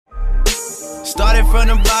Started from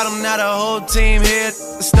the bottom, now the whole team here.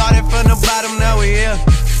 Started from the bottom, now we here.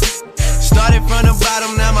 Started from the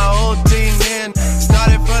bottom, now my whole team in.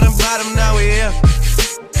 Started from the bottom, now we here.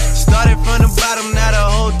 Started from the bottom, now the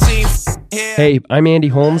whole team here. Hey, I'm Andy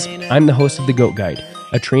Holmes. I'm the host of the G.O.A.T Guide,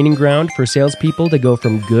 a training ground for salespeople to go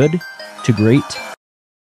from good to great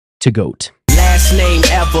to GOAT. Last name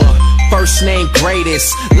ever, first name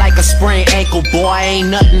greatest. Like a sprained ankle, boy, ain't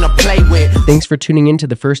nothing to play with. Thanks for tuning in to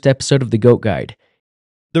the first episode of the G.O.A.T Guide.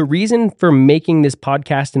 The reason for making this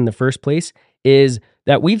podcast in the first place is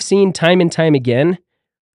that we've seen time and time again,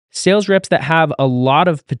 sales reps that have a lot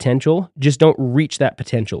of potential just don't reach that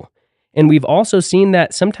potential. And we've also seen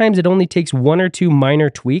that sometimes it only takes one or two minor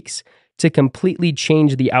tweaks to completely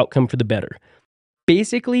change the outcome for the better.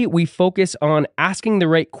 Basically, we focus on asking the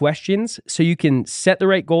right questions so you can set the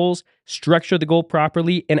right goals, structure the goal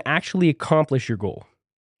properly, and actually accomplish your goal.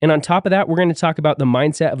 And on top of that, we're going to talk about the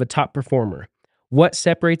mindset of a top performer. What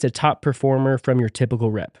separates a top performer from your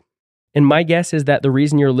typical rep? And my guess is that the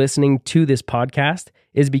reason you're listening to this podcast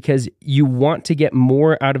is because you want to get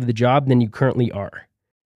more out of the job than you currently are.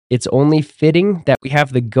 It's only fitting that we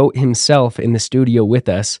have the GOAT himself in the studio with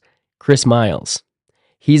us, Chris Miles.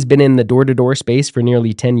 He's been in the door-to-door space for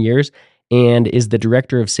nearly 10 years and is the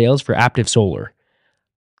director of sales for Aptiv Solar.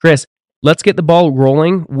 Chris, let's get the ball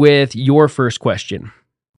rolling with your first question.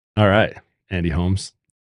 All right, Andy Holmes.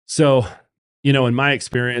 So, in my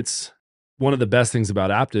experience, one of the best things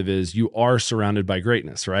about Aptiv is you are surrounded by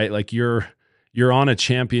greatness, right? Like you're on a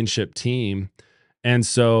championship team. And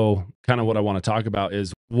so kind of what I want to talk about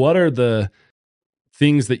is what are the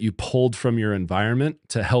things that you pulled from your environment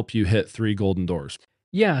to help you hit 3 golden doors?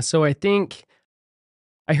 Yeah, so I think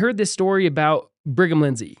I heard this story about Brigham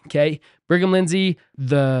Lindsey, okay? Brigham Lindsey,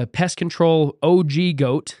 the pest control OG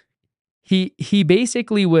GOAT, he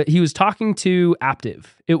basically was talking to Aptiv.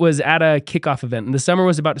 It was at a kickoff event, and the summer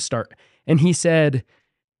was about to start. And he said,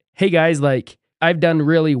 hey guys, like I've done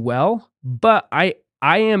really well, but I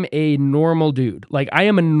am a normal dude. Like I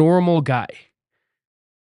am a normal guy.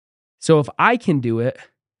 So if I can do it,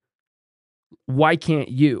 why can't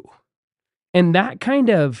you? And that kind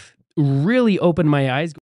of really opened my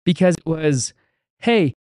eyes because it was,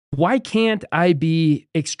 hey, why can't I be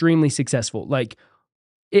extremely successful? Like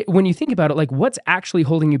when you think about it, like what's actually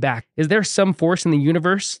holding you back? Is there some force in the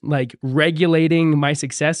universe like regulating my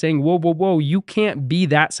success saying, whoa, you can't be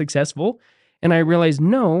that successful? And I realized,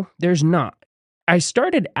 no, there's not. I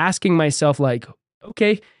started asking myself like,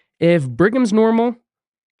 okay, if Brigham's normal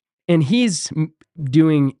and he's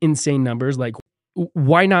doing insane numbers, like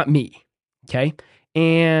why not me? Okay.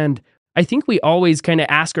 And I think we always kind of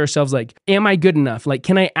ask ourselves like, am I good enough? Like,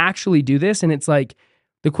 can I actually do this? And it's like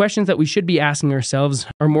the questions that we should be asking ourselves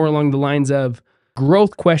are more along the lines of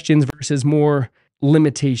growth questions versus more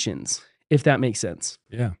limitations, if that makes sense.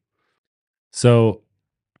 Yeah. So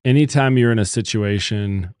anytime you're in a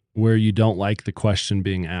situation where you don't like the question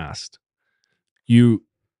being asked, you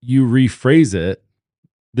rephrase it.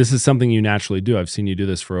 This is something you naturally do. I've seen you do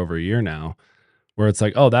this for over a year now, where it's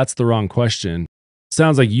like, oh, that's the wrong question.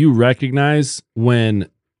 Sounds like you recognize when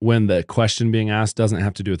the question being asked doesn't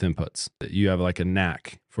have to do with inputs. You have like a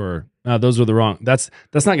knack for, those are the wrong, that's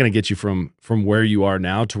not going to get you from where you are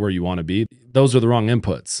now to where you want to be. Those are the wrong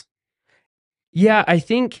inputs. Yeah, I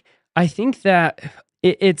think that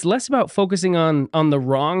it's less about focusing on the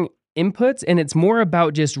wrong inputs, and it's more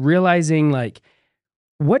about just realizing like,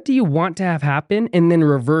 what do you want to have happen, and then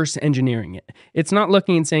reverse engineering it. It's not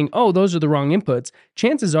looking and saying, oh, those are the wrong inputs.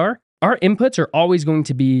 Chances are our inputs are always going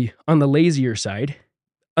to be on the lazier side,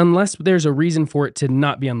 unless there's a reason for it to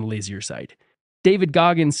not be on the lazier side. David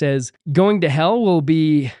Goggins says, going to hell will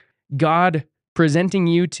be God presenting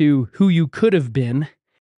you to who you could have been,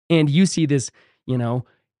 and you see this,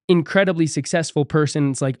 incredibly successful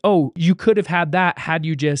person. It's like, oh, you could have had that had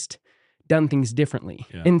you just done things differently.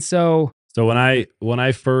 Yeah. And so when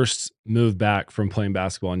I first moved back from playing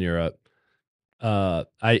basketball in Europe,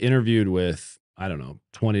 I interviewed with,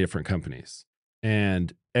 20 different companies.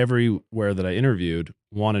 And everywhere that I interviewed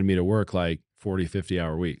wanted me to work like 40,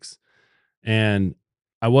 50-hour weeks. And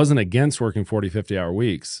I wasn't against working 40, 50-hour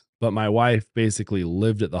weeks, but my wife basically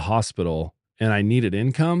lived at the hospital and I needed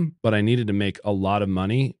income, but I needed to make a lot of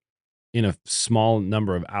money in a small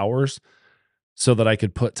number of hours so that I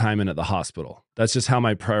could put time in at the hospital. That's just how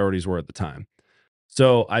my priorities were at the time.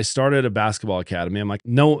 So I started a basketball academy. I'm like,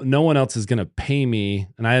 no one else is going to pay me.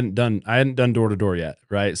 And I hadn't done door to door yet.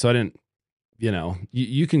 Right. So I didn't,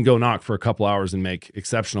 you can go knock for a couple hours and make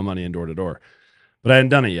exceptional money in door to door, but I hadn't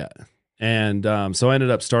done it yet. And so I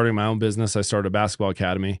ended up starting my own business. I started a basketball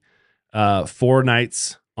academy, 4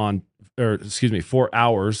 nights 4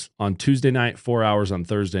 hours on Tuesday night, 4 hours on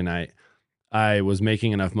Thursday night, I was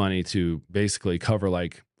making enough money to basically cover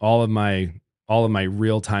like all of my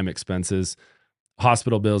real-time expenses,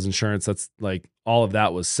 hospital bills, insurance. That's like all of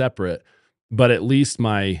that was separate, but at least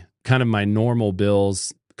my normal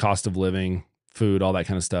bills, cost of living, food, all that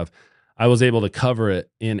kind of stuff, I was able to cover it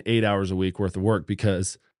in 8 hours a week worth of work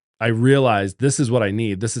because I realized this is what I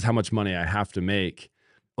need. This is how much money I have to make.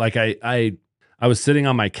 Like I was sitting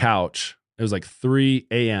on my couch. It was like 3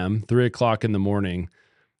 a.m., 3 o'clock in the morning.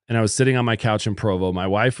 And I was sitting on my couch in Provo. My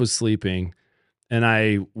wife was sleeping. And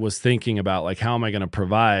I was thinking about like, how am I going to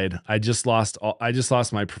provide? I just lost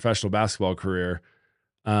my professional basketball career.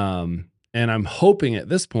 And I'm hoping at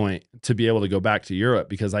this point to be able to go back to Europe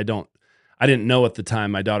because I didn't know at the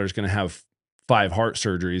time my daughter's going to have 5 heart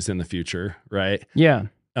surgeries in the future. Right. Yeah.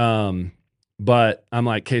 But I'm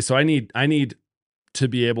like, okay, so I need to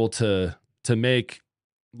be able to make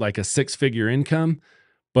like a 6-figure income,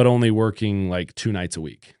 but only working like 2 nights a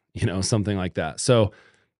week, something like that. So,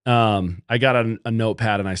 I got a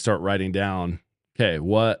notepad and I start writing down, okay,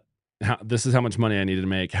 this is how much money I needed to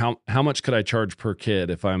make. How much could I charge per kid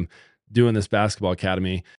if I'm doing this basketball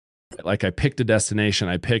academy? Like I picked a destination,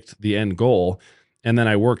 I picked the end goal, and then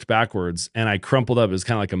I worked backwards and I crumpled up. It's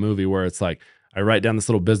kind of like a movie where it's like, I write down this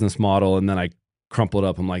little business model and then I crumple it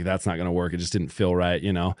up. I'm like, that's not going to work. It just didn't feel right,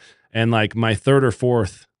 And like my 3rd or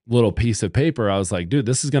 4th little piece of paper, I was like, dude,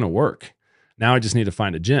 this is going to work. Now I just need to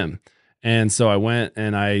find a gym. And so I went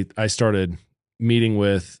and I started meeting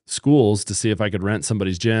with schools to see if I could rent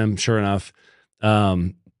somebody's gym. Sure enough,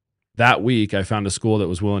 that week I found a school that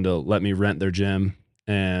was willing to let me rent their gym.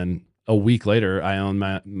 And a week later, I own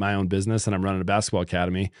my own business and I'm running a basketball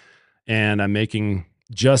academy. And I'm making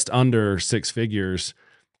just under 6 figures.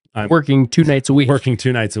 I'm working 2 nights a week. Working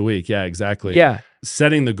 2 nights a week. Yeah, exactly. Yeah.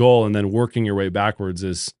 Setting the goal and then working your way backwards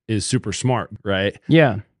is super smart, right?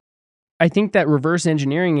 Yeah. I think that reverse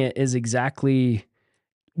engineering it is exactly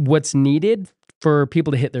what's needed for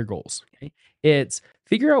people to hit their goals. Okay? It's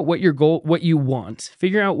figure out what you want,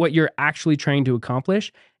 figure out what you're actually trying to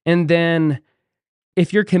accomplish. And then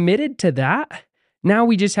if you're committed to that, now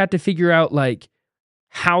we just have to figure out like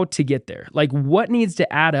how to get there. Like what needs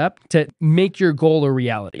to add up to make your goal a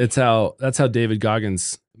reality. That's how David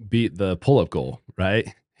Goggins beat the pull-up goal,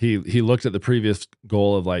 right? He looked at the previous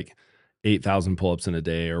goal of like 8,000 pull-ups in a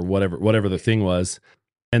day or whatever the thing was.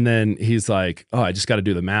 And then he's like, oh, I just got to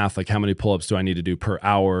do the math. Like how many pull-ups do I need to do per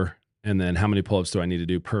hour? And then how many pull-ups do I need to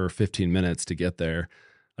do per 15 minutes to get there?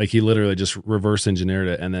 Like he literally just reverse engineered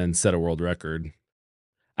it and then set a world record.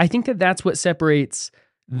 I think that that's what separates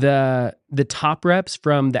the top reps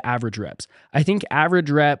from the average reps. I think average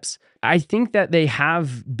reps, I think that they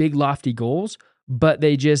have big lofty goals, but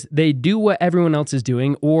they do what everyone else is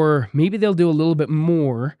doing, or maybe they'll do a little bit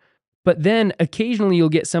more. But then occasionally you'll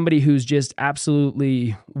get somebody who's just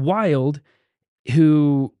absolutely wild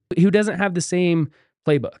who doesn't have the same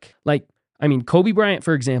playbook. Like, I mean, Kobe Bryant,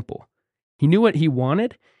 for example, he knew what he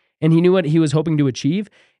wanted and he knew what he was hoping to achieve.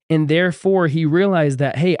 And therefore he realized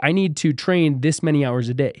that, hey, I need to train this many hours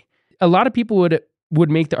a day. A lot of people would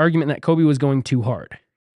make the argument that Kobe was going too hard.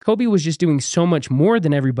 Kobe was just doing so much more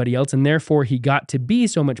than everybody else. And therefore he got to be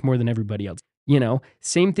so much more than everybody else.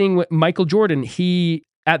 Same thing with Michael Jordan.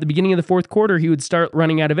 At the beginning of the 4th quarter, he would start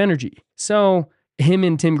running out of energy. So him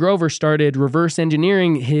and Tim Grover started reverse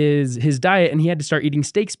engineering his diet, and he had to start eating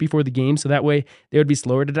steaks before the game so that way they would be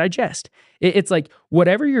slower to digest. It's like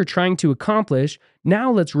whatever you're trying to accomplish,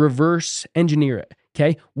 now let's reverse engineer it,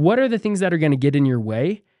 okay? What are the things that are going to get in your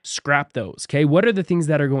way? Scrap those, okay? What are the things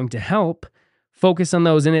that are going to help? Focus on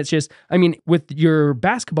those. And it's just, I mean, with your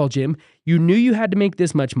basketball gym, you knew you had to make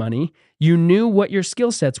this much money. You knew what your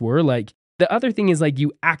skill sets were. Like, the other thing is like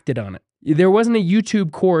you acted on it. There wasn't a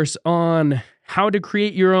YouTube course on how to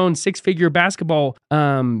create your own 6-figure basketball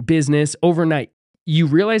business overnight. You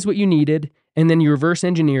realized what you needed and then you reverse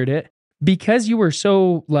engineered it. Because you were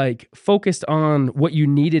so like focused on what you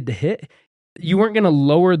needed to hit, you weren't going to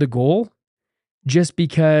lower the goal just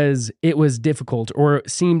because it was difficult or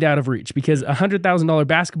seemed out of reach, because $100,000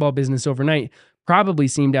 basketball business overnight probably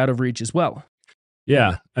seemed out of reach as well.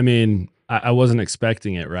 Yeah. I mean, I wasn't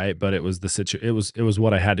expecting it, right? But it was it was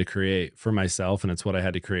what I had to create for myself, and it's what I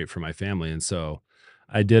had to create for my family. And so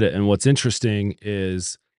I did it. And what's interesting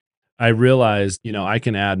is I realized, I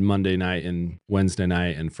can add Monday night and Wednesday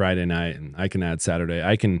night and Friday night, and I can add Saturday.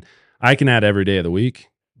 I can add every day of the week,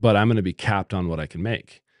 but I'm going to be capped on what I can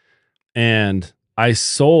make. And I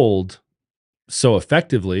sold so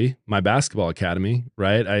effectively my basketball academy,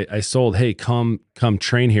 right? I sold, hey, come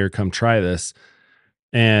train here, come try this.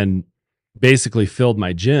 And basically filled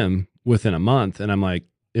my gym within a month. And I'm like,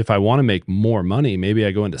 if I want to make more money, maybe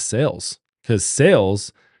I go into sales, because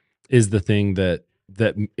sales is the thing that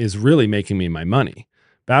is really making me my money.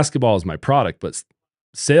 Basketball is my product, but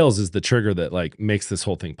sales is the trigger that like makes this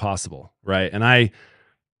whole thing possible, right? And I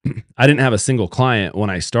didn't have a single client when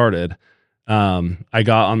I started. I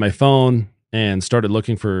got on my phone and started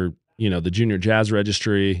looking for, the junior jazz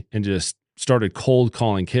registry, and just started cold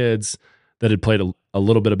calling kids that had played a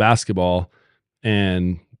little bit of basketball.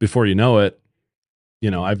 And before you know it,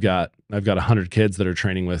 I've got 100 kids that are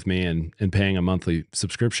training with me and paying a monthly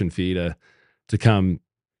subscription fee to come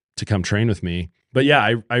train with me. But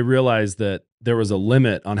yeah, I realized that there was a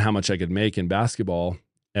limit on how much I could make in basketball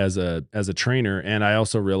as a trainer. And I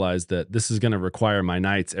also realized that this is going to require my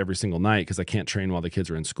nights every single night, because I can't train while the kids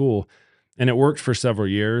are in school. And it worked for several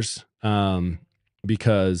years,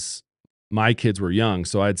 because my kids were young.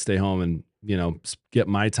 So I'd stay home and, get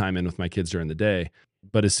my time in with my kids during the day.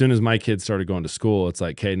 But as soon as my kids started going to school, it's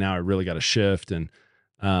like, okay, now I really got to shift. And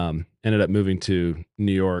ended up moving to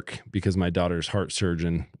New York because my daughter's heart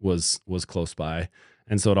surgeon was close by.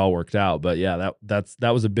 And so it all worked out. But yeah,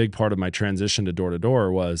 that was a big part of my transition to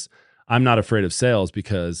door was I'm not afraid of sales,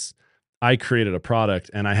 because I created a product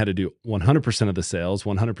and I had to do 100% of the sales,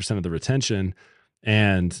 100% of the retention.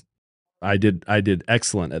 And I did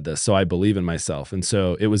excellent at this. So I believe in myself. And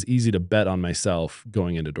so it was easy to bet on myself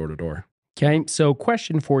going into door to door. Okay. So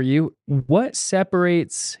question for you, what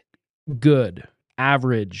separates good,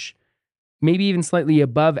 average, maybe even slightly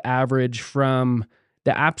above average from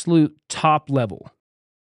the absolute top level?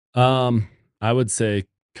 I would say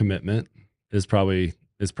commitment is probably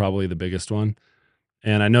the biggest one.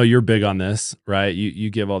 And I know you're big on this, right? You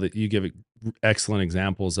give excellent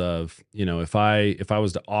examples of, if I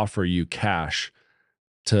was to offer you cash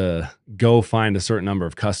to go find a certain number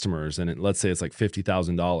of customers, and let's say it's like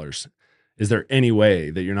 $50,000, is there any way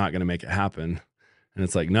that you're not going to make it happen? And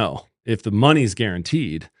it's like, no. If the money's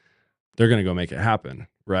guaranteed, they're going to go make it happen,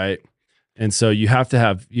 right? And so you have to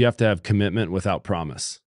have commitment without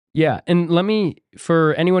promise. Yeah, and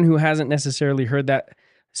for anyone who hasn't necessarily heard that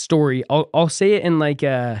story, I'll say it in like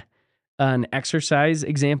an exercise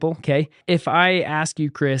example, okay? If I ask you,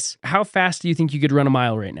 Chris, how fast do you think you could run a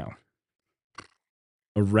mile right now?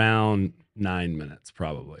 Around 9 minutes,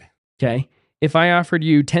 probably. Okay. If I offered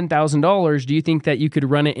you $10,000, do you think that you could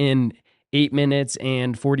run it in 8 minutes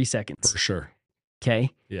and 40 seconds? For sure.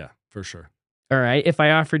 Okay. Yeah, for sure. All right. If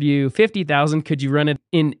I offered you 50,000, could you run it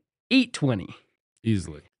in 8:20?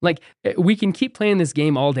 Easily. Like, we can keep playing this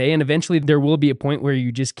game all day, and eventually there will be a point where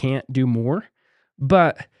you just can't do more.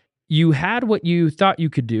 But you had what you thought you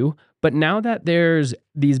could do, but now that there's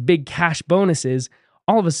these big cash bonuses,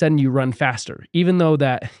 all of a sudden you run faster. Even though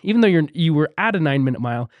you were at a 9-minute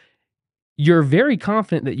mile, you're very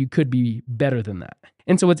confident that you could be better than that.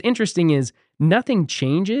 And so what's interesting is nothing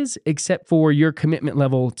changes except for your commitment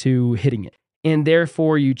level to hitting it. And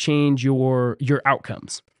therefore you change your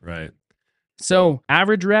outcomes. Right. So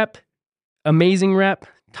average rep, amazing rep,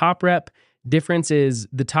 top rep. Difference is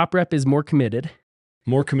the top rep is more committed.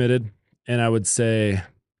 More committed. And I would say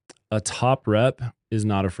a top rep is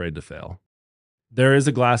not afraid to fail. There is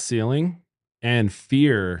a glass ceiling, and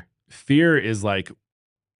fear is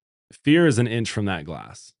an inch from that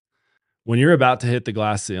glass. When you're about to hit the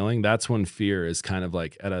glass ceiling, that's when fear is kind of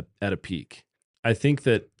like at a peak. I think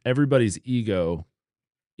that everybody's ego,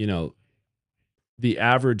 the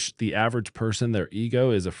average person, their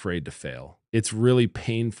ego is afraid to fail. It's really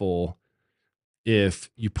painful if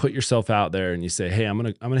you put yourself out there and you say, "Hey, I'm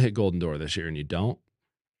going to hit Golden Door this year," and you don't.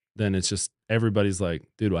 Then it's just everybody's like,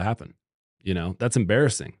 "Dude, what happened?" That's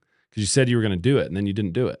embarrassing, because you said you were going to do it and then you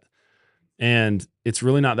didn't do it. And it's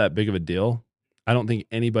really not that big of a deal. I don't think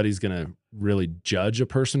anybody's going to really judge a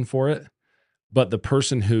person for it. But the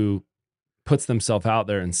person who puts themselves out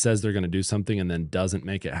there and says they're going to do something and then doesn't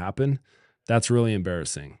make it happen, that's really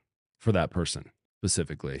embarrassing for that person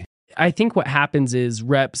specifically. I think what happens is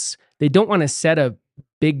reps, they don't want to set a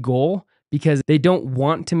big goal because they don't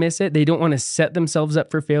want to miss it. They don't want to set themselves up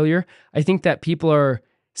for failure. I think that people are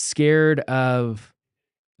scared of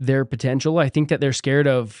their potential. I think that they're scared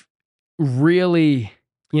of really,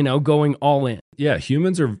 going all in. Yeah,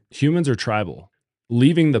 humans are tribal.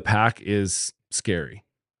 Leaving the pack is scary.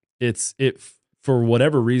 For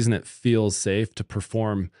whatever reason, it feels safe to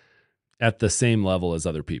perform at the same level as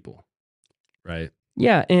other people, right?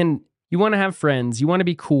 Yeah, and you want to have friends. You want to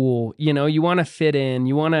be cool. You want to fit in.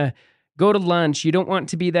 You want to go to lunch. You don't want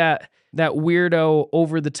to be that weirdo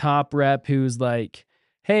over the top rep who's like,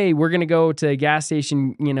 "Hey, we're going to go to a gas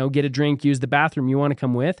station, get a drink, use the bathroom. You want to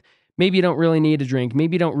come with?" Maybe you don't really need a drink.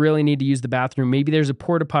 Maybe you don't really need to use the bathroom. Maybe there's a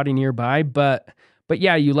porta potty nearby, but but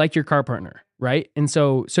yeah, you like your car partner, right? And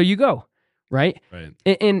so you go, right? Right.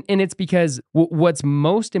 And it's because what's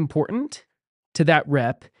most important to that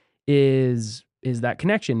rep is that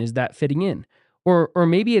connection, is that fitting in. Or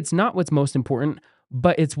maybe it's not what's most important,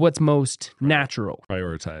 but it's what's most natural.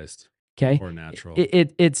 Prioritized. Okay? Or natural.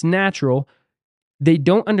 It's natural. They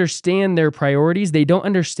don't understand their priorities. They don't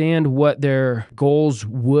understand what their goals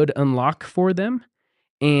would unlock for them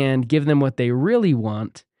and give them what they really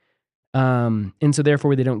want. And so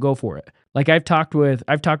therefore they don't go for it. Like I've talked with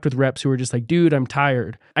reps who are just like, dude, I'm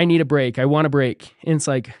tired. I need a break. I want a break. And it's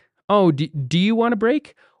like, oh, do you want a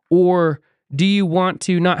break? Or do you want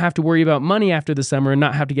to not have to worry about money after the summer and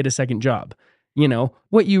not have to get a second job? You know,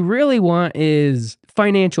 what you really want is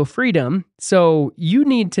financial freedom. So you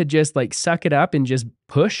need to just like suck it up and just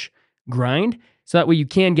push, grind. So that way you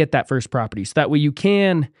can get that first property. So that way you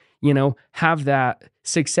can, you know, have that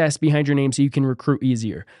success behind your name so you can recruit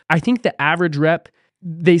easier. I think the average rep,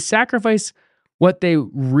 they sacrifice what they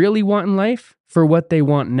really want in life for what they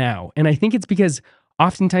want now. And I think it's because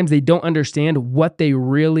oftentimes they don't understand what they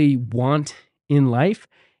really want in life.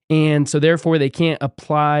 And so therefore they can't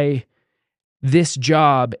apply this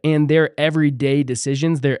job and their everyday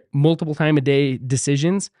decisions, their multiple time a day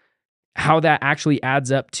decisions, how that actually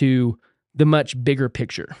adds up to the much bigger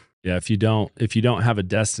picture. Yeah, if you don't have a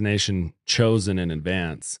destination chosen in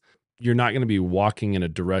advance, you're not going to be walking in a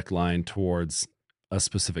direct line towards a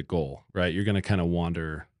specific goal, right? You're going to kind of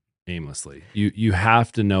wander aimlessly. You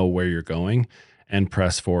have to know where you're going and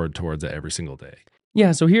press forward towards it every single day.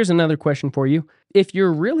 Yeah, so here's another question for you. If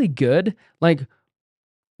you're really good, like,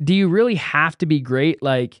 do you really have to be great?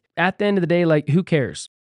 Like, at the end of the day, like, who cares?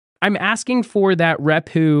 I'm asking for that rep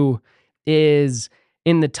who is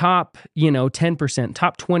in the top, 10%,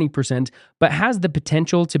 top 20%, but has the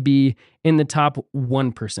potential to be in the top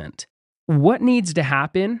 1%. What needs to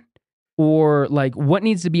happen, or like what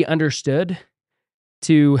needs to be understood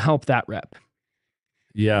to help that rep?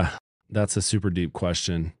 Yeah, that's a super deep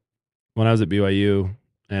question. When I was at BYU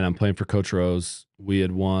and I'm playing for Coach Rose, we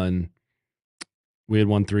had won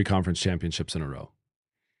 3 conference championships in a row.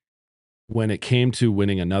 When it came to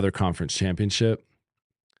winning another conference championship,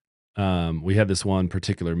 we had this one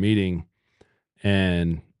particular meeting,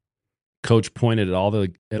 and Coach pointed at all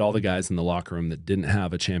the guys in the locker room that didn't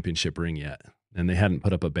have a championship ring yet, and they hadn't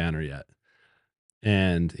put up a banner yet.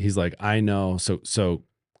 And he's like, I know. So,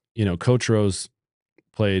 Coach Rose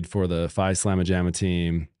played for the Phi Slamma Jamma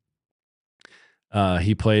team.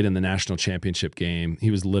 He played in the national championship game. He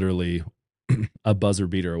was literally a buzzer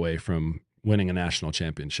beater away from winning a national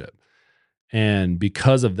championship. And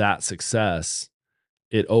because of that success,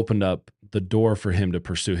 it opened up the door for him to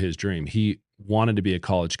pursue his dream. He wanted to be a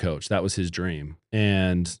college coach. That was his dream.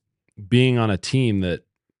 And being on a team that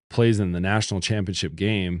plays in the national championship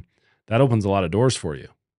game, that opens a lot of doors for you,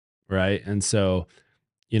 right? And so,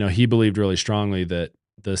 he believed really strongly that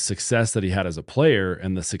the success that he had as a player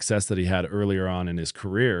and the success that he had earlier on in his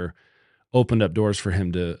career opened up doors for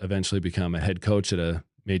him to eventually become a head coach at a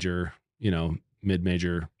major,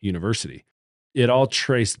 mid-major university. It all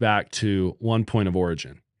traced back to one point of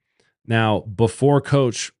origin. Now, before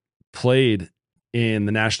Coach played in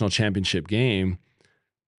the national championship game,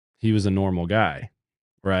 he was a normal guy,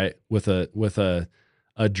 right? With a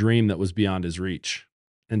dream that was beyond his reach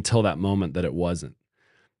until that moment that it wasn't.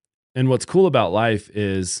 And what's cool about life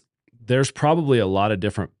is there's probably a lot of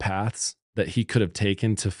different paths that he could have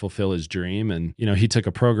taken to fulfill his dream. And, he took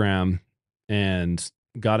a program and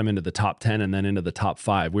got him into the top 10 and then into the top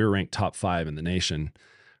 5. We were ranked top 5 in the nation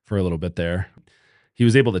for a little bit there. He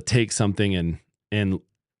was able to take something and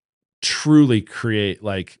truly create,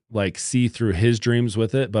 like see through his dreams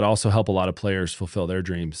with it, but also help a lot of players fulfill their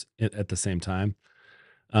dreams at the same time.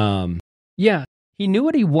 Yeah, he knew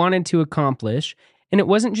what he wanted to accomplish, and it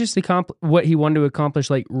wasn't just what he wanted to accomplish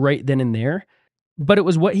like right then and there, but it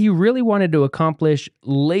was what he really wanted to accomplish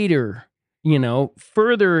later,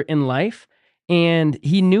 further in life. And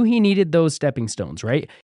he knew he needed those stepping stones, right?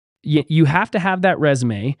 You have to have that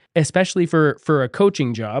resume, especially for a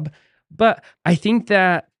coaching job. But I think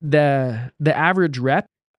that the average rep,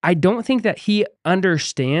 I don't think that he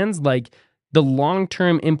understands like the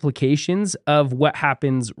long-term implications of what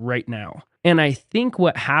happens right now. And I think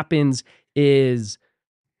what happens is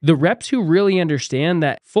the reps who really understand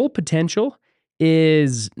that full potential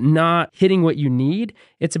is not hitting what you need.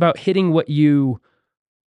 It's about hitting what you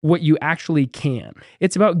actually can.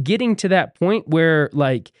 It's about getting to that point where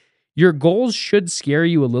like your goals should scare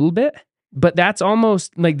you a little bit, but that's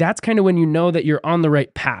almost like that's kind of when you know that you're on the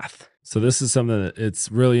right path. So this is something that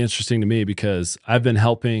it's really interesting to me because I've been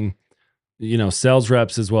helping, sales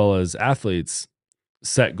reps as well as athletes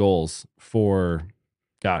set goals for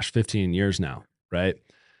 15 years now, right?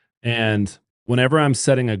 And whenever I'm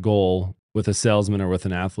setting a goal with a salesman or with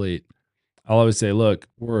an athlete, I'll always say, look,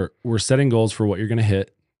 we're setting goals for what you're going to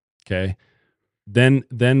hit, okay? Then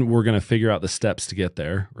we're going to figure out the steps to get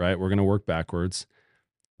there, right? We're going to work backwards.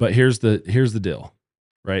 But here's the deal,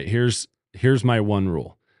 right? Here's my one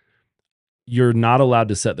rule. You're not allowed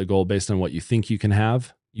to set the goal based on what you think you can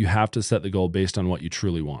have. You have to set the goal based on what you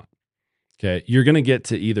truly want. Okay? You're going to get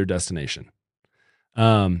to either destination.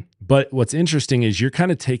 But what's interesting is you're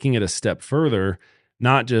kind of taking it a step further,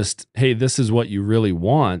 not just, hey, this is what you really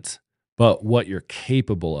want, but what you're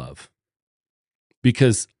capable of.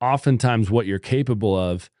 Because oftentimes what you're capable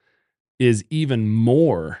of is even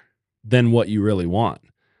more than what you really want.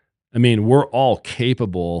 I mean, we're all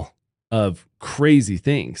capable of crazy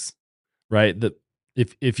things, right? That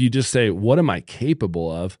if you just say, what am I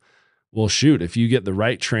capable of? Well, shoot, if you get the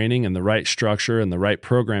right training and the right structure and the right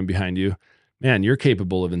program behind you, man, you're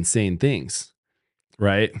capable of insane things,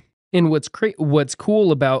 right? And what's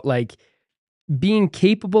cool about like being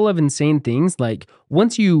capable of insane things, like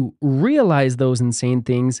once you realize those insane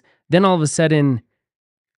things, then all of a sudden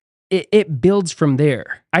it builds from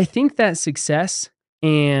there. I think that success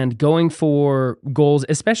and going for goals,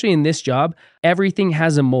 especially in this job, everything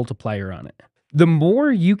has a multiplier on it. The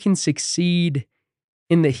more you can succeed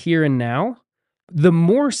in the here and now, the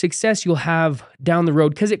more success you'll have down the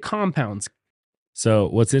road because it compounds. So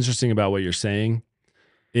what's interesting about what you're saying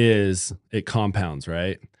is it compounds,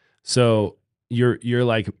 right? So you're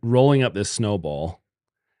like rolling up this snowball,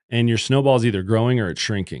 and your snowball is either growing or it's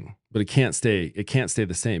shrinking, but it can't stay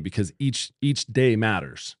the same because each day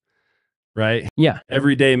matters, right? Yeah.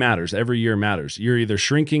 Every day matters. Every year matters. You're either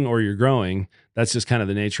shrinking or you're growing. That's just kind of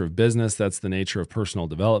the nature of business. That's the nature of personal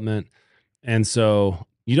development. And so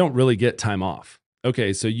you don't really get time off.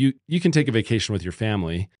 Okay, so you can take a vacation with your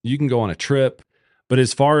family. You can go on a trip, but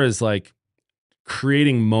as far as like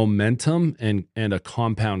creating momentum and a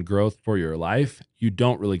compound growth for your life, you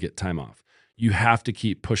don't really get time off. You have to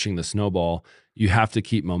keep pushing the snowball. You have to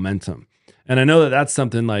keep momentum. And I know that that's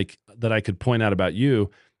something like that I could point out about you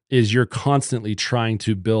is you're constantly trying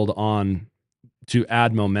to build on to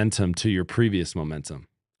add momentum to your previous momentum.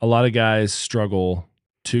 A lot of guys struggle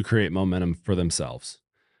to create momentum for themselves,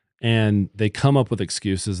 and they come up with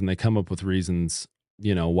excuses and they come up with reasons,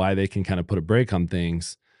 why they can kind of put a break on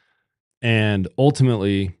things. And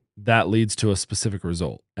ultimately that leads to a specific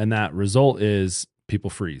result. And that result is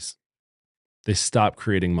people freeze. They stop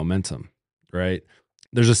creating momentum, right?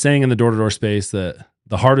 There's a saying in the door-to-door space that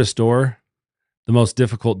the hardest door, the most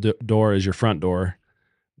difficult door is your front door.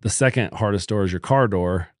 The second hardest door is your car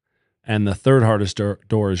door. And the third hardest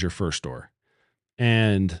door is your first door.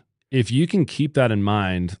 And if you can keep that in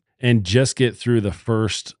mind and just get through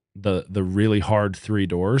the really hard 3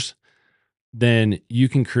 doors, then you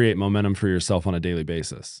can create momentum for yourself on a daily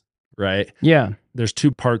basis, right? Yeah. There's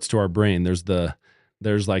 2 parts to our brain. There's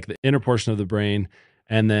like the inner portion of the brain,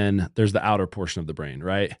 and then there's the outer portion of the brain,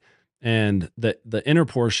 right? And the inner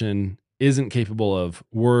portion isn't capable of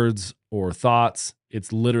words or thoughts.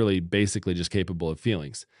 It's literally basically just capable of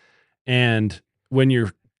feelings. And when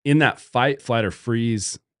you're in that fight, flight, or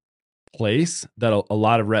freeze place that a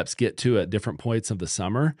lot of reps get to at different points of the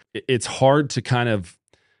summer, it's hard to kind of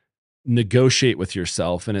negotiate with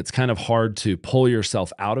yourself, and it's kind of hard to pull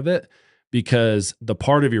yourself out of it because the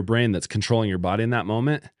part of your brain that's controlling your body in that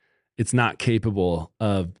moment, it's not capable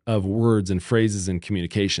of words and phrases and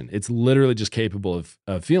communication. It's literally just capable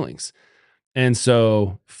of feelings. And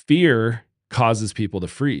so fear causes people to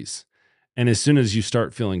freeze. And as soon as you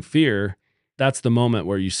start feeling fear, that's the moment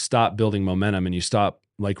where you stop building momentum and you stop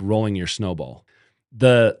like rolling your snowball.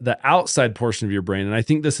 The outside portion of your brain, and I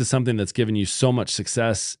think this is something that's given you so much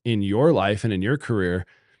success in your life and in your career,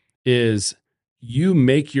 is you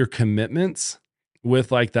make your commitments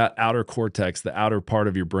with like that outer cortex, the outer part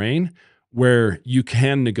of your brain, where you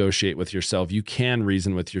can negotiate with yourself, you can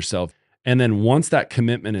reason with yourself. And then once that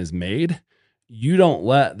commitment is made, you don't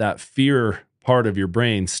let that fear part of your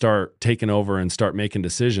brain start taking over and start making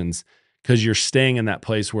decisions because you're staying in that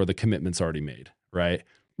place where the commitment's already made, right?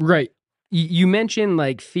 Right. You mentioned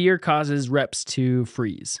like fear causes reps to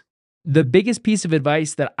freeze. The biggest piece of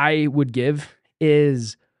advice that I would give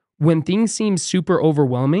is when things seem super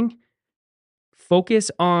overwhelming,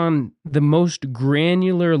 focus on the most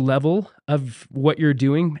granular level of what you're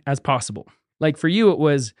doing as possible. Like for you, it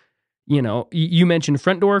was, you mentioned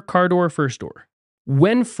front door, car door, first door.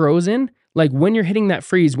 When frozen, like when you're hitting that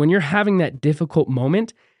freeze, when you're having that difficult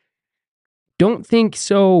moment, don't think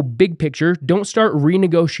so big picture. Don't start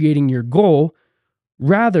renegotiating your goal.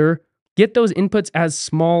 Rather, get those inputs as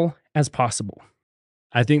small as possible.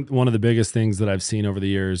 I think one of the biggest things that I've seen over the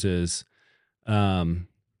years is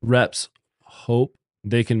reps hope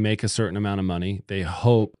they can make a certain amount of money. They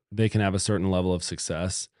hope they can have a certain level of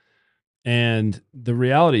success. And the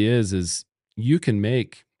reality is you can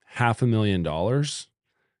make $500,000.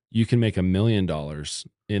 You can make $1 million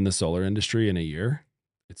in the solar industry in a year.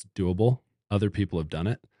 It's doable. Other people have done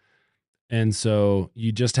it. And so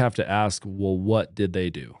you just have to ask, well, what did they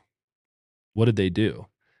do? What did they do?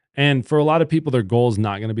 And for a lot of people, their goal is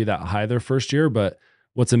not going to be that high their first year. But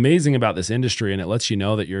what's amazing about this industry, and it lets you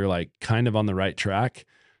know that you're like kind of on the right track,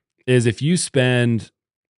 is if you spend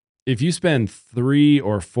 3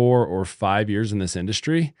 or 4 or 5 years in this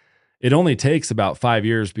industry, it only takes about 5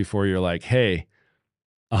 years before you're like, hey,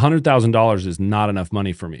 $100,000 is not enough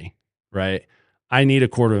money for me, right? I need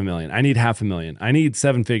 $250,000. I need $500,000. I need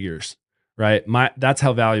 7 figures, right? That's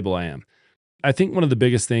how valuable I am. I think one of the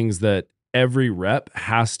biggest things that every rep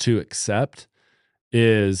has to accept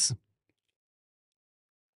is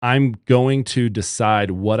I'm going to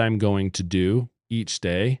decide what I'm going to do each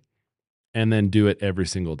day and then do it every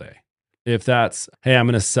single day. If that's, hey, I'm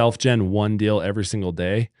going to self-gen one deal every single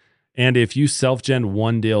day. And if you self-gen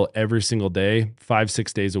one deal every single day,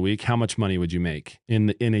 5-6 days a week, how much money would you make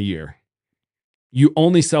in a year? You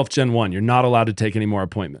only self-gen one. You're not allowed to take any more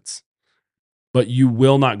appointments. But you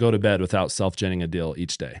will not go to bed without self-genning a deal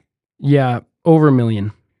each day. Yeah, over $1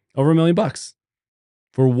 million. Over $1 million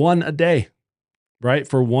for one a day, right?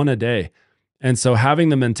 For one a day. And so having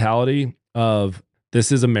the mentality of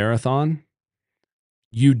this is a marathon,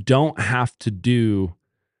 you don't have to do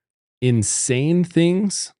insane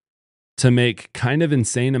things to make kind of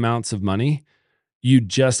insane amounts of money. You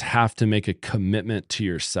just have to make a commitment to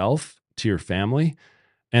yourself, to your family,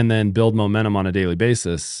 and then build momentum on a daily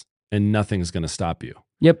basis, and nothing's going to stop you.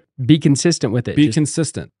 Yep. Be consistent with it. Be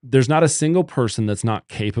consistent. There's not a single person that's not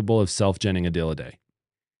capable of self-genning a deal a day.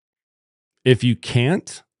 If you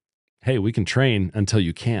can't, hey, we can train until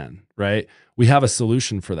you can, right? We have a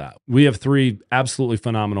solution for that. We have 3 absolutely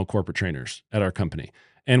phenomenal corporate trainers at our company.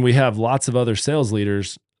 And we have lots of other sales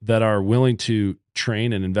leaders that are willing to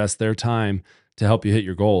train and invest their time to help you hit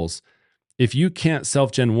your goals. If you can't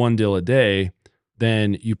self-gen one deal a day,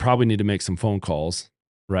 then you probably need to make some phone calls,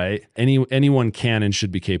 right? Anyone can and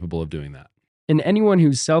should be capable of doing that. And anyone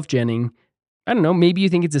who's self-genning, I don't know, maybe you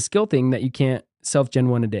think it's a skill thing that you can't self-gen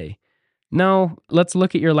one a day. No, let's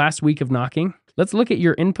look at your last week of knocking. Let's look at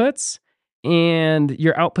your inputs, and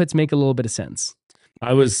your outputs make a little bit of sense.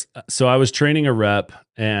 I was training a rep,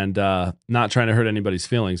 and not trying to hurt anybody's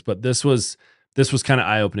feelings, but this was kind of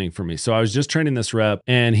eye-opening for me. So I was just training this rep,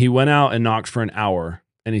 and he went out and knocked for an hour,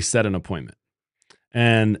 and he set an appointment.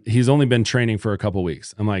 And he's only been training for a couple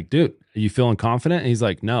weeks. I'm like, dude, are you feeling confident? And he's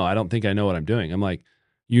like, no, I don't think I know what I'm doing. I'm like,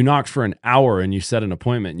 you knocked for an hour and you set an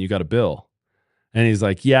appointment and you got a bill. And he's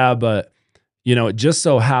like, yeah, but it just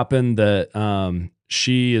so happened that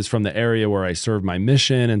she is from the area where I served my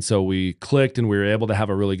mission. And so we clicked and we were able to have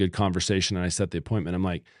a really good conversation, and I set the appointment. I'm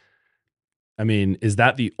like, I mean, is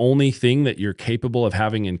that the only thing that you're capable of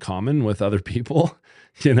having in common with other people?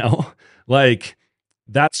 Like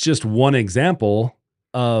that's just one example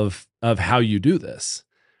of how you do this,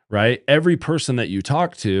 right? Every person that you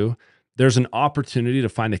talk to, there's an opportunity to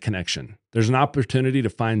find a connection. There's an opportunity to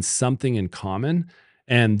find something in common.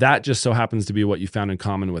 And that just so happens to be what you found in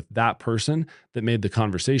common with that person that made the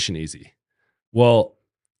conversation easy. Well,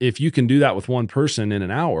 if you can do that with one person in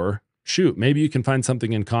an hour, shoot, maybe you can find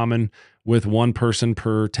something in common with one person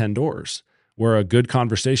per 10 doors where a good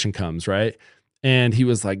conversation comes, right? And he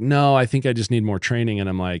was like, no, I think I just need more training. And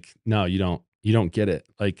I'm like, no, you don't get it.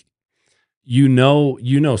 Like, you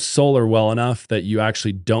know solar well enough that you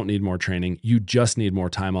actually don't need more training. You just need more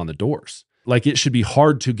time on the doors. Like, it should be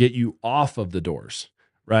hard to get you off of the doors,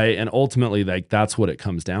 right? And ultimately, like, that's what it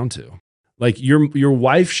comes down to. Like, your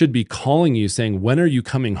wife should be calling you saying, when are you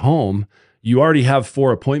coming home? You already have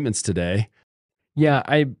 4 appointments today. Yeah,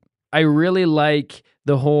 I really like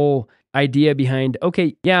the whole idea behind,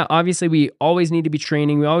 okay, yeah, obviously we always need to be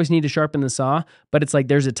training. We always need to sharpen the saw, but it's like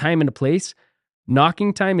there's a time and a place.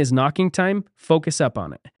 Knocking time is knocking time. Focus up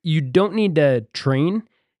on it. You don't need to train.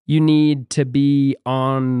 You need to be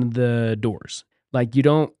on the doors. Like, you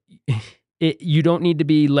don't need to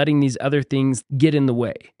be letting these other things get in the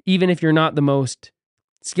way. Even if you're not the most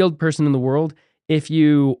skilled person in the world, if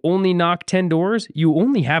you only knock 10 doors, you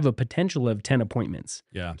only have a potential of 10 appointments.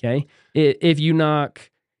 Yeah. Okay. If you knock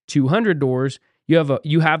 200 doors, you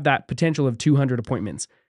have that potential of 200 appointments.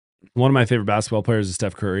 One of my favorite basketball players is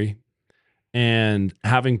Steph Curry. And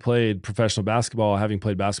having played professional basketball, having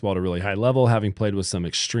played basketball at a really high level, having played with some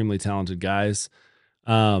extremely talented guys,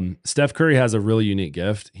 Steph Curry has a really unique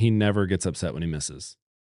gift. He never gets upset when he misses.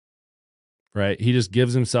 right? He just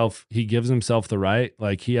gives himself the right.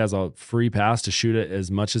 Like he has a free pass to shoot it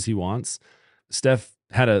as much as he wants. Steph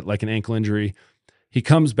had an ankle injury. He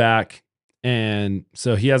comes back, and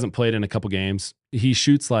so he hasn't played in a couple games. He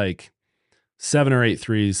shoots like 7 or 8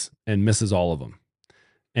 threes and misses all of them.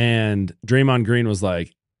 And Draymond Green was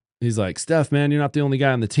like, he's like, Steph, man, you're not the only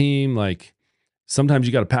guy on the team. Like sometimes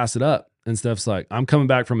you got to pass it up. And Steph's like, I'm coming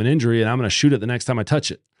back from an injury and I'm going to shoot it the next time I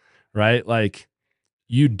touch it. Right? Like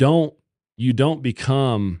you don't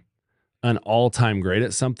become an all-time great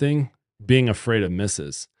at something being afraid of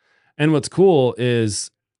misses. And what's cool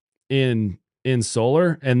is in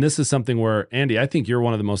solar, and this is something where, Andy, I think you're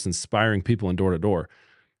one of the most inspiring people in door to door.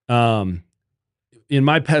 In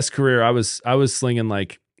my pest career, I was slinging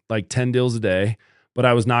like 10 deals a day, but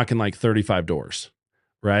I was knocking like 35 doors,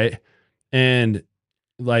 right? And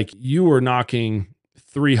like you were knocking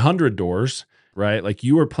 300 doors, right? Like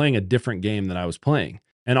you were playing a different game than I was playing.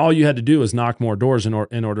 And all you had to do was knock more doors in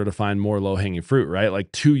order to find more low-hanging fruit, right?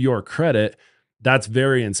 Like to your credit, that's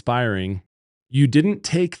very inspiring. You didn't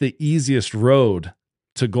take the easiest road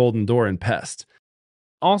to Golden Door and Pest.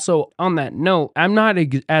 Also, on that note, I'm not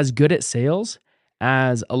as good at sales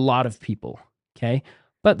as a lot of people, okay?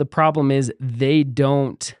 But the problem is they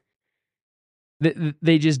just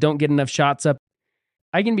don't get enough shots up.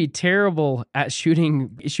 I can be terrible at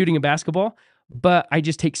shooting a basketball, but I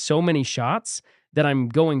just take so many shots that I'm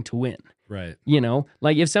going to win. Right. You know,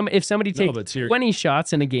 like if somebody takes 20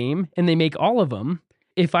 shots in a game and they make all of them,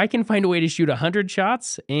 if I can find a way to shoot 100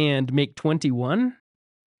 shots and make 21,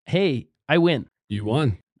 hey, I win. You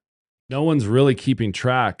won. No one's really keeping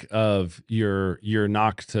track of your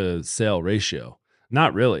knock to sale ratio.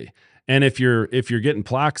 Not really. And if you're getting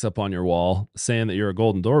plaques up on your wall saying that you're a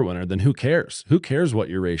Golden Door winner, then who cares? Who cares what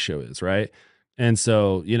your ratio is, right? And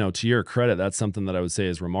so, you know, to your credit, that's something that I would say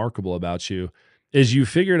is remarkable about you, is you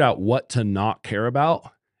figured out what to not care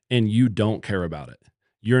about and you don't care about it.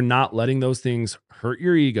 You're not letting those things hurt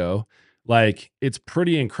your ego. Like it's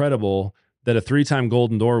pretty incredible that a 3-time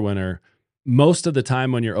Golden Door winner, most of the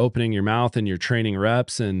time when you're opening your mouth and you're training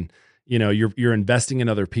reps and you know, you're investing in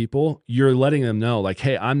other people, you're letting them know like,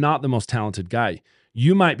 hey, I'm not the most talented guy.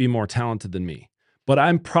 You might be more talented than me, but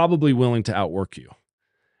I'm probably willing to outwork you.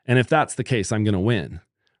 And if that's the case, I'm going to win,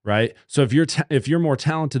 right? So if you're more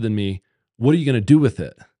talented than me, what are you going to do with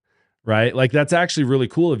it? Right? Like that's actually really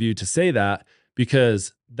cool of you to say that,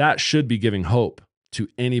 because that should be giving hope to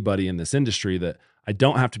anybody in this industry that I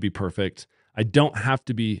don't have to be perfect. I don't have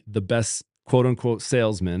to be the best quote unquote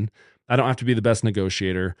salesman. I don't have to be the best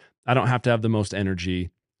negotiator. I don't have to have the most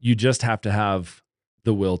energy. You just have to have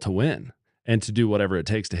the will to win and to do whatever it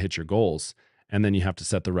takes to hit your goals. And then you have to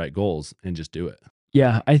set the right goals and just do it.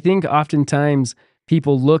 Yeah, I think oftentimes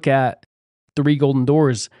people look at 3 Golden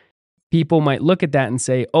Doors. People might look at that and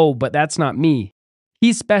say, oh, but that's not me.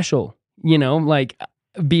 He's special. You know, like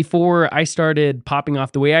before I started popping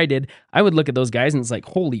off the way I did, I would look at those guys and it's like,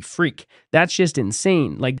 holy freak, that's just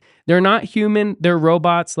insane. Like they're not human, they're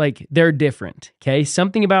robots, like they're different. Okay.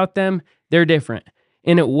 Something about them, they're different.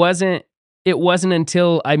 And it wasn't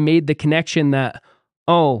until I made the connection that,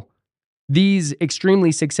 oh, these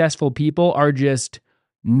extremely successful people are just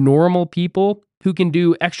normal people who can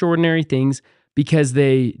do extraordinary things because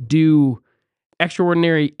they do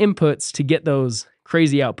extraordinary inputs to get those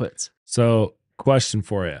crazy outputs. So, question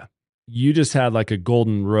for you. You just had like a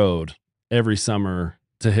golden road every summer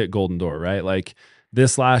to hit Golden Door, right? Like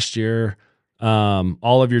this last year,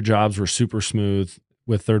 all of your jobs were super smooth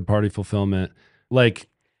with third-party fulfillment. Like,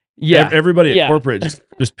 yeah, everybody at corporate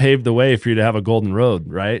just paved the way for you to have a golden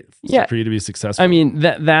road, right? Yeah, for you to be successful. I mean,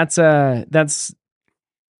 that's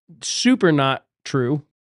super not true.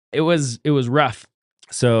 It was rough.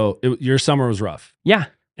 So your summer was rough. Yeah,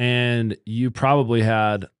 and you probably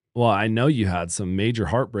had. Well, I know you had some major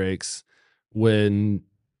heartbreaks when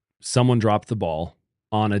someone dropped the ball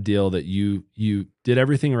on a deal that you did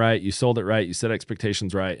everything right, you sold it right, you set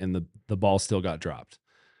expectations right, and the ball still got dropped.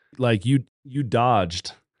 Like you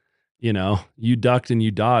dodged, you know, you ducked and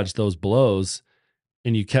you dodged those blows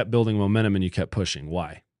and you kept building momentum and you kept pushing.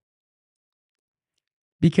 Why?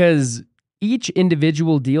 Because each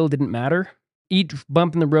individual deal didn't matter. Each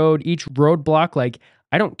bump in the road, each roadblock, like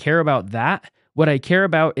I don't care about that. What I care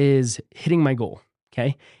about is hitting my goal,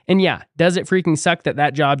 okay? And yeah, does it freaking suck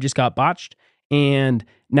that job just got botched and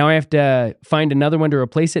now I have to find another one to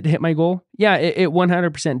replace it to hit my goal? Yeah, it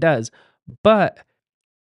 100% does. But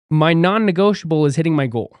my non-negotiable is hitting my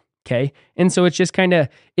goal, okay? And so it's just kind of,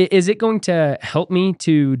 is it going to help me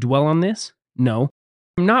to dwell on this? No.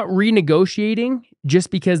 I'm not renegotiating just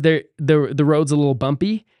because the road's a little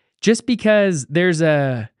bumpy. Just because there's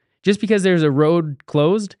a road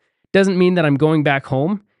closed doesn't mean that I'm going back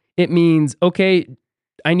home. It means, okay,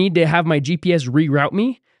 I need to have my GPS reroute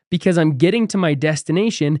me because I'm getting to my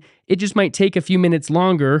destination. It just might take a few minutes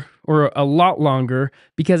longer or a lot longer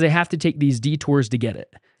because I have to take these detours to get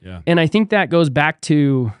it. Yeah. And I think that goes back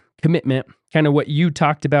to commitment, kind of what you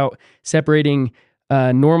talked about, separating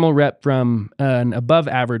a normal rep from an above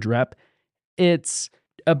average rep. It's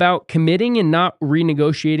about committing and not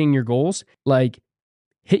renegotiating your goals. Like,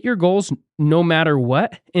 hit your goals no matter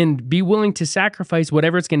what and be willing to sacrifice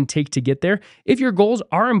whatever it's going to take to get there. If your goals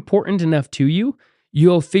are important enough to you,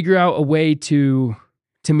 you'll figure out a way to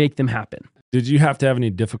make them happen. Did you have to have any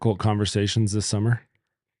difficult conversations this summer?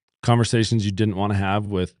 Conversations you didn't want to have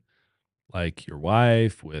with like your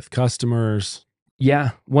wife, with customers?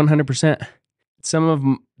 Yeah, 100%. Some of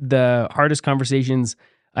the hardest conversations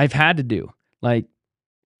I've had to do, like,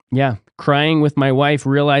 yeah, crying with my wife,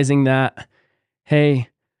 realizing that, hey,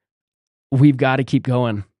 we've got to keep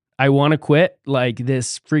going. I want to quit. Like,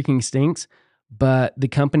 this freaking stinks, but the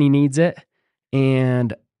company needs it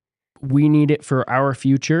and we need it for our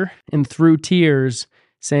future. And through tears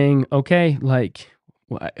saying, okay, like,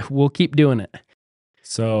 we'll keep doing it.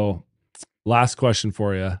 So, last question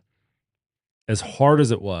for you. As hard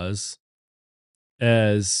as it was,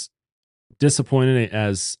 as disappointing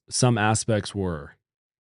as some aspects were,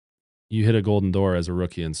 you hit a golden door as a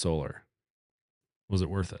rookie in solar. Was it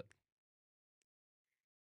worth it?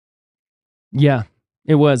 Yeah,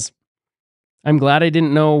 it was. I'm glad I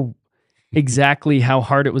didn't know exactly how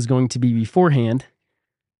hard it was going to be beforehand.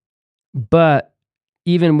 But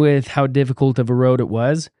even with how difficult of a road it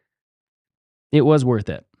was worth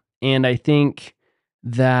it. And I think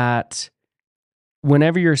that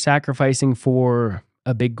whenever you're sacrificing for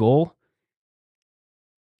a big goal,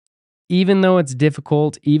 even though it's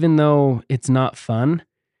difficult, even though it's not fun,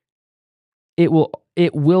 it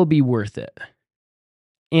will be worth it.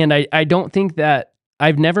 And I don't think that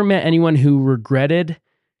I've never met anyone who regretted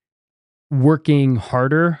working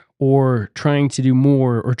harder or trying to do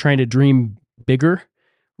more or trying to dream bigger,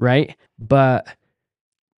 right? But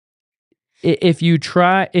if you're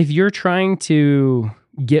trying to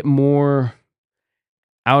get more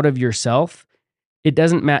out of yourself, it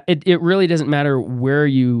doesn't matter. It really doesn't matter where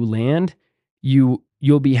you land.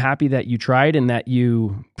 You'll be happy that you tried and that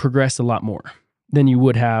you progressed a lot more than you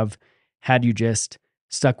would have had you just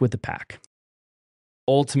stuck with the pack.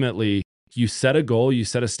 Ultimately, you set a goal, you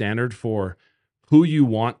set a standard for who you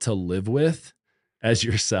want to live with as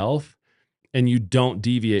yourself, and you don't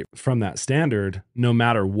deviate from that standard no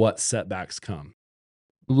matter what setbacks come.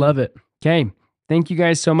 Love it. Okay. Thank you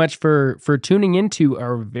guys so much for tuning into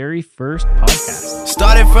our very first podcast.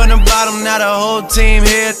 Started from the bottom, now the whole team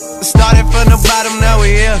here. Started from the bottom, now we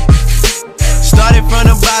here. Started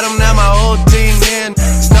from the bottom, now my whole team in.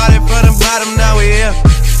 Started from the bottom, now we here.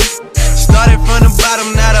 Started from the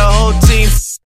bottom, now the whole team.